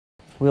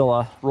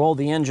We'll roll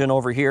the engine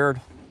over here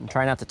and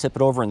try not to tip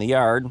it over in the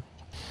yard.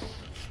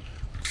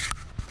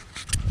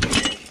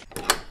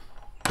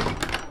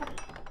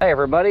 Hi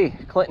everybody,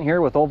 Clinton here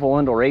with Oval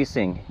Window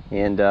Racing,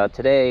 and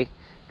today I'm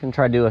going to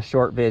try to do a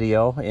short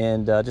video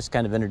and just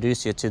kind of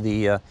introduce you to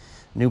the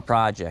new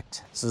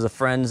project. This is a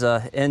friend's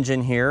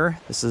engine here.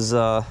 This is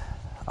out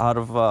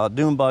of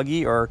dune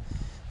buggy, or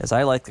as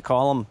I like to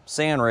call them,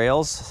 sand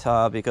rails,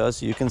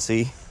 because you can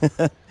see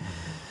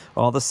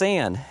all the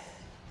sand.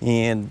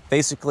 And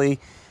basically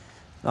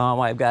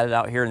why I've got it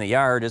out here in the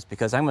yard is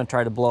because I'm going to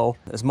try to blow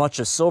as much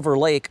of Silver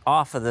Lake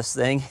off of this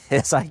thing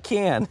as I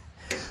can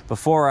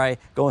before I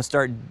go and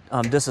start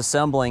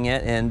disassembling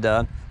it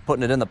and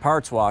putting it in the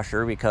parts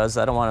washer, because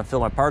I don't want to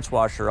fill my parts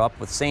washer up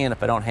with sand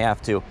if I don't have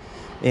to.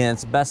 And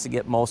it's best to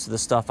get most of the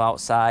stuff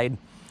outside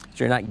so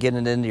you're not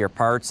getting it into your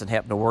parts and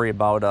having to worry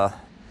about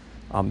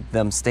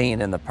them staying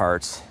in the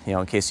parts, you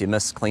know, in case you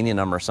miss cleaning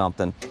them or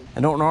something.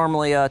 I don't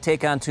normally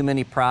take on too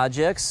many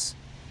projects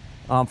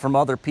from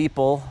other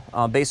people,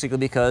 basically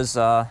because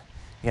you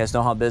guys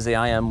know how busy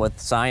I am with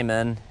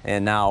Simon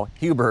and now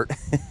Hubert.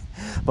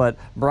 But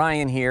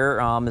Brian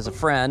here is a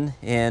friend,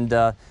 and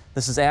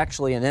this is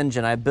actually an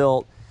engine I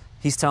built,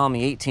 he's telling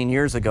me 18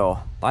 years ago.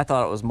 I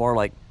thought it was more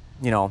like,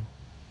 you know,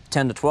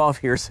 10 to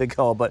 12 years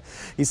ago, but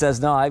he says,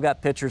 no, I've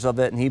got pictures of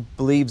it, and he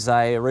believes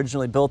I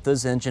originally built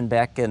this engine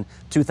back in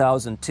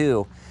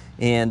 2002.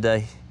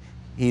 And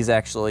he's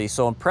actually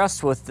so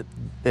impressed with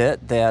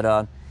it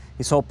that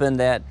he's hoping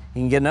that he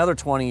can get another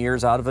 20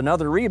 years out of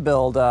another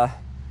rebuild.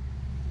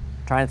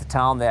 Trying to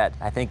tell him that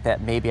I think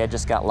that maybe I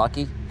just got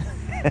lucky.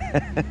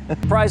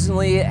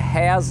 Surprisingly, it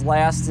has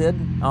lasted.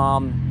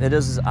 It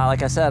is,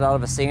 like I said, out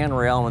of a sand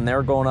rail. When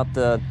they're going up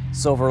the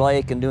Silver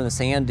Lake and doing the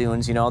sand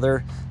dunes, you know,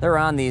 they're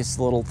on these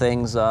little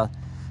things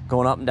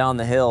going up and down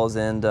the hills,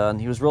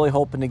 and he was really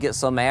hoping to get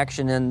some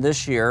action in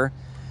this year,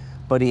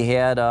 but he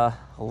had a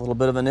little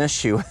bit of an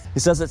issue.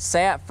 He says it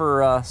sat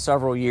for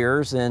several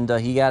years, and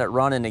he got it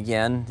running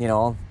again, you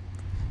know,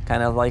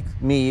 kind of like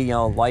me, you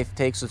know, life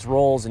takes its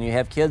rolls and you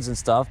have kids and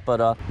stuff,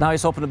 but now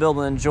he's hoping to be able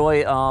to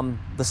enjoy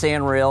the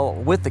sand rail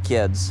with the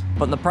kids.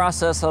 But in the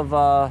process of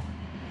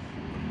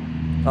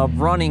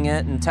running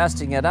it and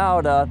testing it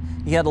out,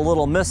 he had a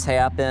little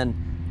mishap, and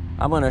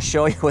I'm going to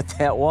show you what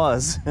that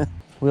was.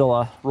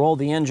 We'll roll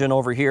the engine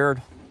over here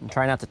and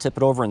try not to tip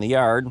it over in the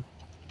yard.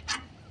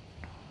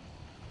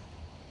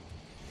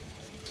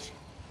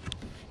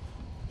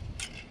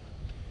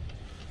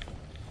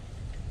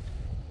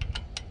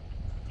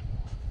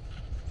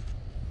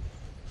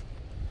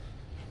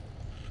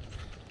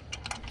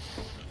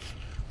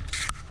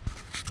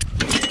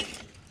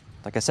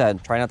 Like I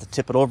said, try not to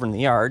tip it over in the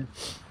yard.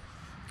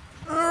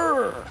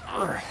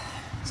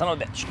 Son of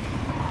a bitch.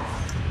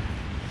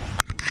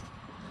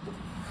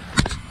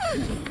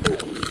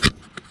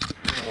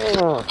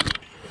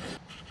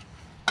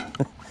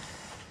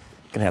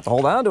 Gonna have to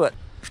hold on to it.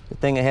 Good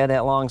thing I had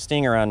that long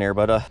stinger on there,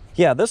 but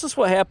yeah, this is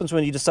what happens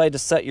when you decide to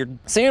set your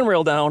sand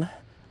rail down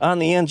on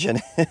the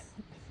engine.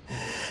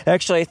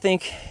 Actually, I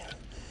think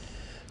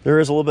there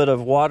is a little bit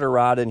of water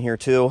rot in here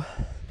too,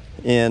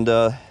 and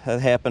that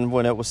happened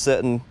when it was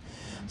sitting.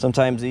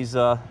 Sometimes these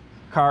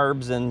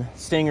carbs and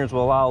stingers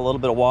will allow a little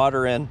bit of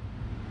water in,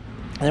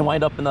 and they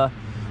wind up in the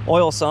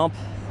oil sump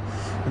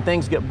and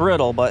things get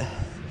brittle. But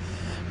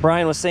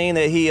Brian was saying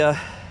that he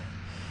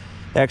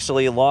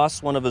actually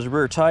lost one of his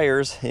rear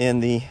tires,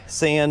 and the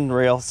sand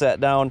rail sat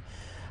down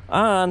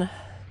on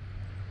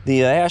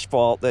the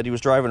asphalt that he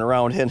was driving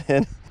around in,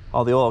 and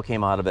all the oil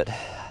came out of it.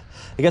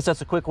 I guess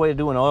that's a quick way to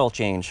do an oil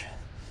change.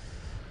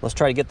 Let's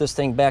try to get this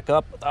thing back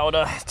up without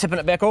tipping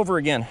it back over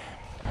again.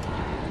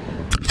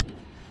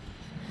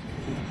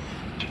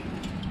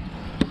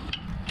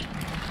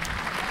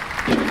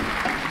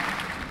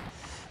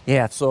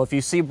 Yeah, so if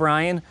you see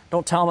Brian,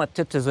 don't tell him I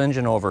tipped his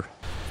engine over.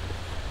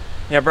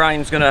 Yeah,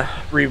 Brian's gonna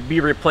be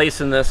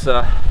replacing this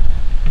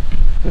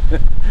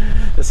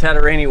this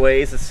header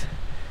anyways. It's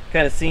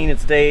kind of seen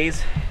its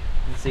days.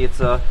 You can see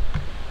it's a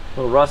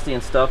little rusty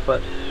and stuff,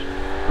 but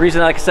the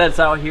reason, like I said, it's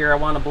out here, I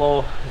want to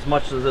blow as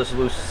much of this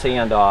loose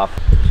sand off.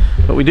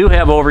 What we do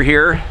have over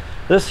here,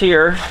 this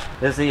here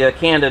is the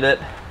candidate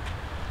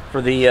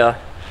for the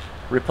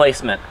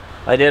replacement.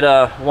 I did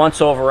a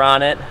once over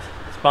on it.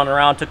 Spun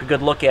around, took a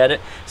good look at it.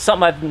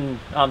 Something I've been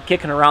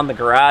kicking around the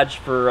garage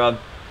for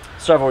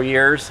several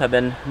years. I've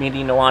been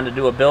meaning to want to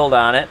do a build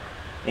on it,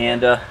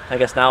 and I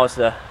guess now is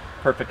the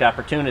perfect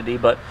opportunity.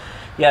 But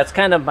yeah, it's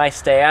kind of my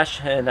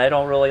stash, and I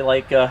don't really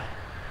like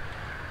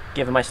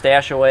giving my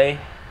stash away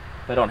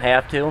if I don't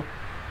have to.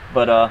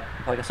 But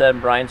like I said,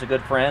 Brian's a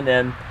good friend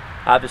and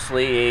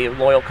obviously a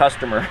loyal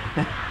customer.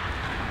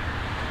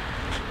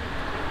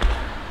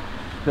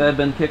 I've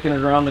been kicking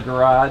it around the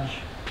garage,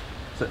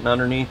 sitting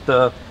underneath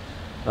the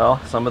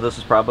well, some of this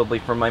is probably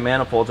from my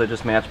manifolds I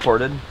just match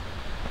ported.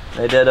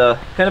 I did a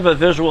kind of a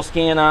visual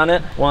scan on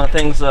it. One of the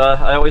things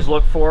I always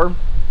look for, and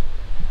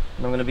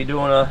I'm going to be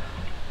doing a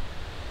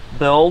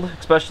build,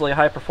 especially a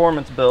high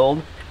performance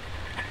build,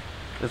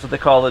 is what they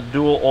call a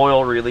dual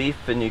oil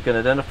relief, and you can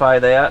identify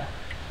that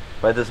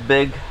by this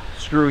big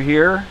screw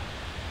here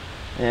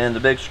and the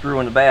big screw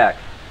in the back.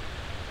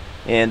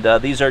 And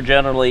these are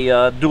generally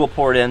dual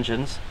port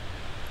engines,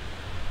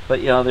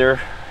 but you know, there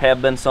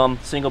have been some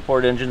single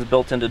port engines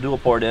built into dual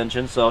port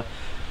engines, so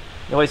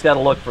you always got to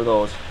look for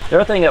those. The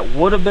other thing that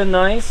would have been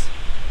nice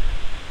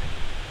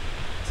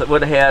is it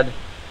would have had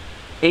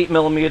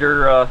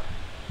 8mm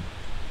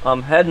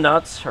head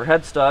nuts or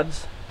head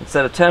studs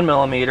instead of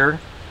 10mm,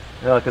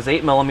 because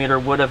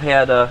 8mm would have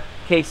had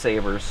case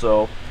savers.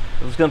 So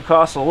it was going to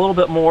cost a little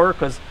bit more,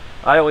 because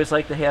I always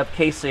like to have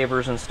case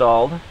savers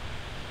installed.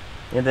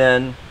 And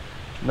then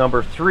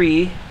number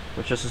 3,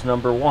 which this is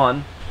number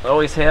 1, I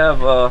always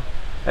have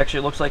actually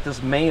it looks like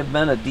this may have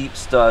been a deep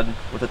stud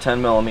with a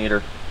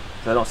 10mm.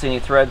 I don't see any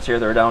threads here,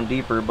 they're down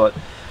deeper, but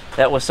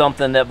that was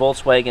something that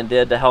Volkswagen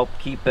did to help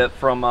keep it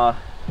from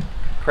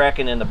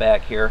cracking in the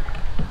back here.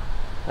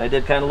 I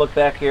did kind of look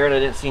back here and I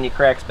didn't see any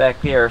cracks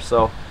back here,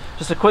 so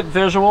just a quick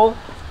visual.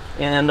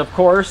 And of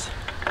course,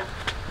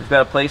 we've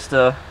got a place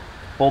to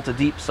bolt a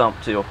deep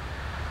sump to,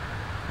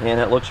 and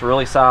it looks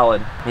really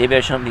solid. Maybe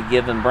I shouldn't be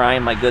giving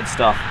Brian my good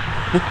stuff.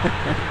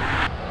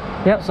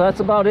 Yep, so that's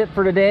about it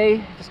for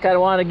today. Just kind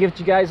of wanted to give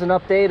you guys an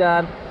update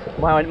on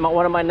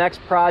one of my next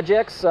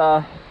projects.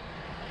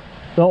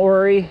 Don't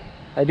worry,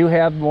 I do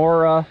have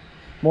more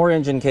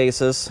engine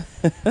cases.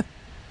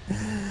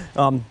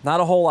 Not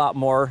a whole lot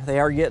more. They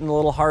are getting a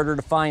little harder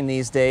to find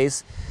these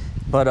days,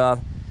 but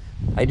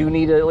I do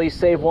need to at least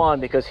save one,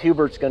 because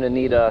Hubert's going to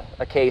need a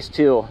case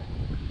too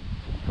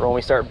for when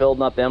we start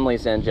building up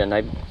Emily's engine.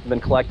 I've been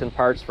collecting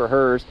parts for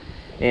hers,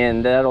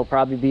 and that'll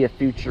probably be a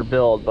future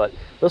build, but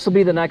this will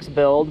be the next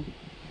build.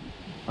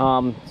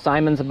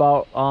 Simon's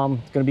about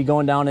going to be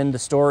going down into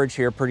storage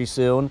here pretty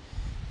soon.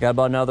 Got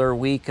about another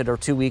week or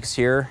 2 weeks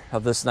here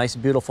of this nice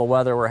beautiful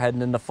weather. We're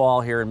heading into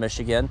fall here in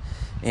Michigan,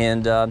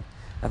 and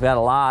I've got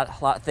a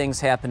lot of things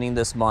happening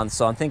this month,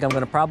 so I think I'm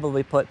going to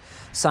probably put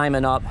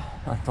Simon up.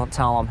 Don't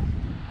tell him.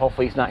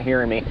 Hopefully he's not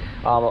hearing me.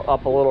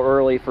 Up a little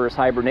early for his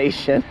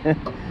hibernation.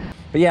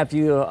 But yeah, if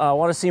you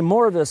want to see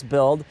more of this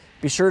build,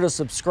 be sure to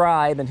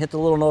subscribe and hit the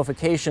little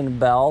notification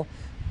bell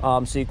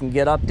so you can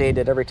get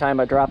updated every time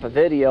I drop a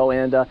video,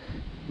 and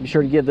be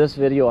sure to give this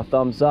video a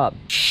thumbs up.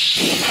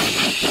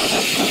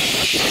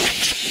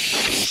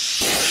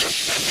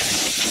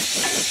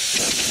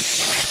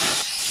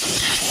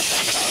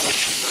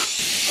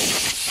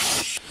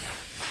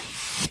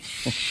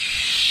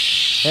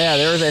 Yeah,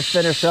 there as I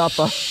finish up,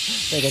 I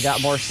think I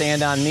got more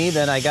sand on me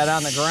than I got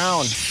on the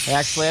ground.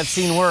 Actually, I've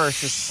seen worse.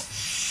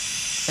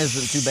 This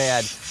isn't too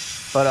bad.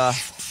 But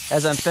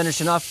as I'm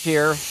finishing up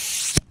here,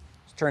 let's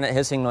turn that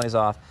hissing noise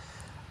off.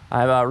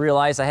 I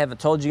realized I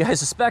haven't told you guys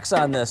the specs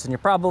on this, and you're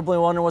probably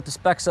wondering what the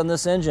specs on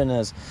this engine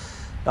is.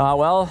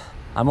 Well,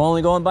 I'm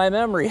only going by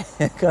memory,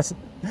 because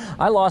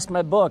I lost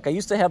my book. I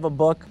used to have a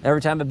book.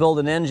 Every time I build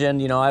an engine,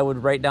 you know, I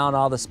would write down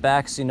all the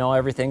specs, you know,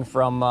 everything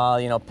from,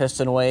 you know,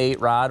 piston weight,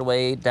 rod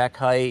weight, deck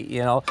height,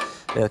 you know,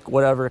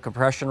 whatever the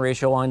compression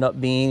ratio wound up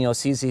being, you know,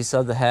 CCs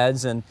of the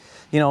heads. And,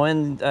 you know,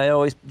 and I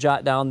always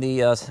jot down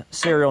the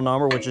serial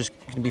number, which is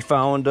can be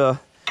found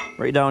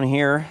right down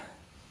here.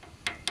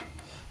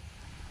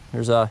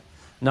 There's a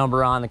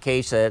number on the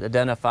case that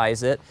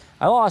identifies it.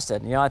 I lost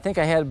it. You know, I think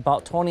I had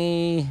about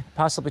 20,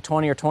 possibly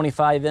 20 or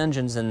 25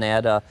 engines in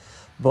that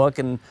book,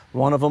 and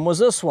one of them was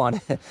this one.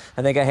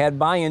 I think I had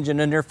my engine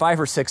in there 5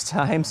 or 6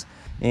 times,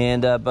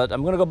 and but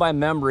I'm going to go by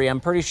memory. I'm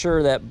pretty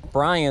sure that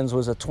Brian's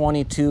was a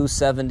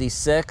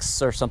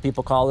 2276, or some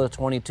people call it a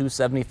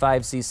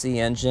 2275 cc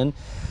engine.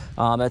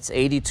 That's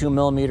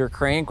 82mm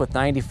crank with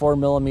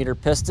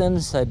 94mm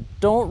pistons. I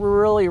don't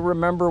really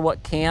remember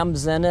what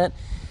cam's in it.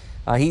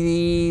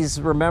 He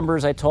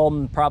remembers I told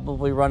him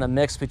probably run a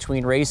mix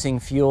between racing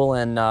fuel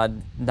and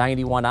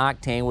 91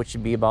 octane, which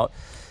would be about,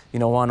 you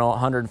know,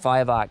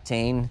 105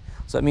 octane.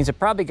 So that means it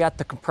probably got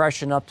the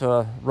compression up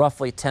to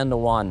roughly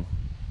 10-to-1.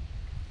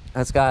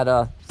 It's got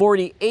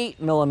 48mm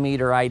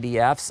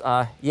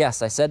IDFs.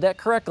 Yes, I said that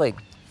correctly.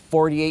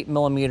 48mm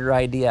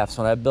IDFs.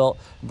 When I built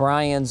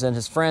Brian's and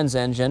his friend's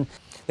engine,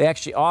 they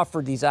actually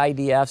offered these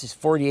IDFs, these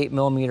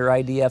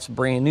 48mm IDFs,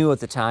 brand new at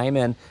the time,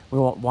 and we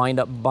won't wind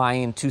up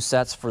buying 2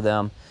 sets for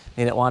them.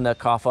 They didn't want to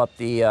cough up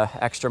the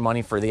extra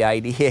money for the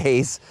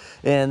IDAs.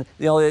 And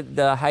you know,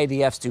 the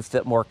IDFs do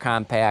fit more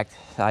compact.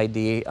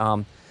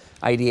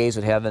 IDAs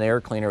would have an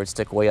air cleaner, would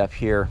stick way up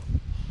here,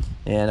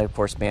 and of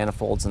course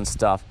manifolds and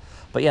stuff.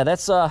 But yeah,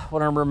 that's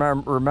what I'm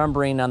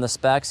remembering on the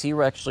specs. He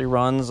actually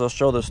runs, I'll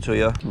show this to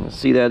you.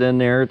 See that in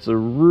there? It's a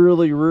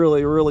really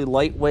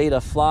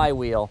lightweight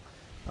flywheel.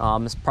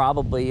 It's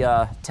probably 8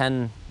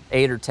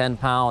 or 10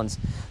 pounds.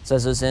 It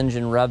says this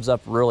engine revs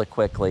up really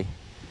quickly.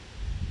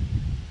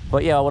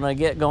 But yeah, when I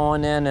get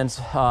going in and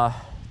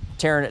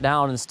tearing it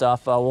down and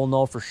stuff, we'll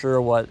know for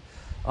sure what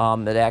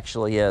it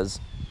actually is.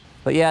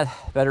 But yeah,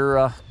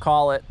 better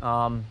call it.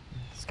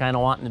 It's kind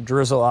of wanting to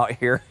drizzle out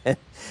here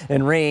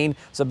and rain,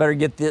 so better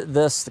get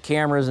the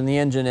cameras and the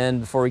engine in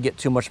before we get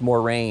too much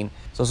more rain.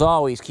 So as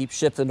always, keep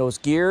shifting those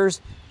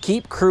gears,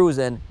 keep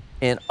cruising,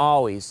 and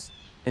always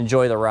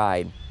enjoy the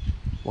ride.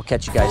 We'll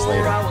catch you guys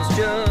later. I was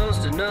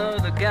just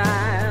another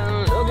guy